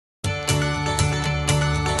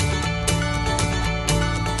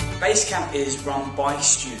Basecamp is run by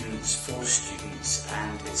students for students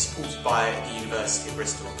and it's supported by the University of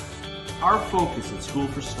Bristol. Our focus at School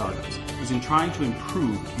for Startups is in trying to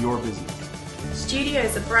improve your business. Studio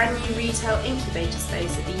is a brand new retail incubator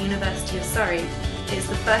space at the University of Surrey. It is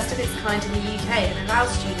the first of its kind in the UK and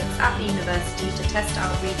allows students at the university to test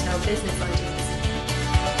out retail business ideas.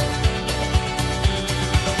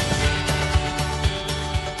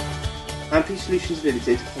 Ampli Solutions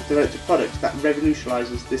Limited have developed a product that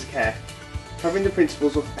revolutionises this care, covering the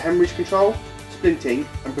principles of hemorrhage control, splinting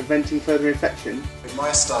and preventing further infection.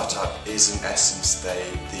 My startup is in essence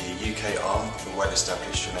the UK arm of a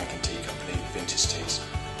well-established Jamaican tea company, Vintage Teas.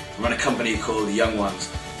 I run a company called The Young Ones.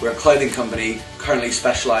 We're a clothing company currently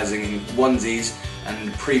specialising in onesies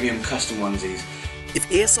and premium custom onesies. If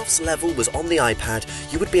Earsoft's level was on the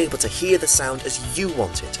iPad, you would be able to hear the sound as you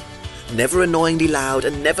want it. Never annoyingly loud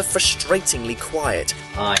and never frustratingly quiet.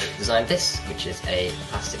 I designed this, which is a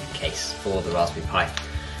plastic case for the Raspberry Pi.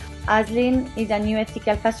 Aslin is a new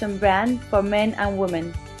ethical fashion brand for men and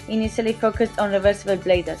women, initially focused on reversible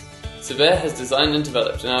blazers. Severe has designed and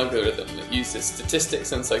developed an algorithm that uses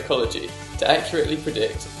statistics and psychology to accurately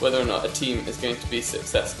predict whether or not a team is going to be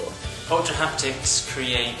successful. Ultra Haptics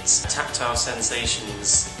creates tactile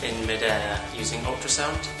sensations in mid-air using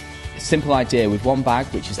ultrasound. A simple idea with one bag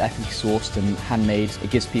which is ethically sourced and handmade. It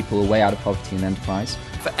gives people a way out of poverty and enterprise.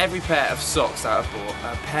 For every pair of socks that I've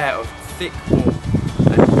bought, a pair of thick, warm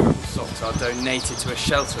and durable socks are donated to a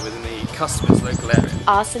shelter within the customer's local area.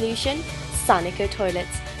 Our solution? Sanico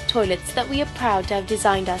toilets. Toilets that we are proud to have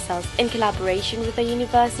designed ourselves in collaboration with the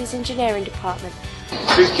university's engineering department.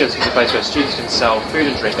 Food kiosk is a place where students can sell food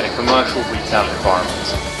and drink in a commercial retail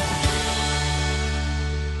environment.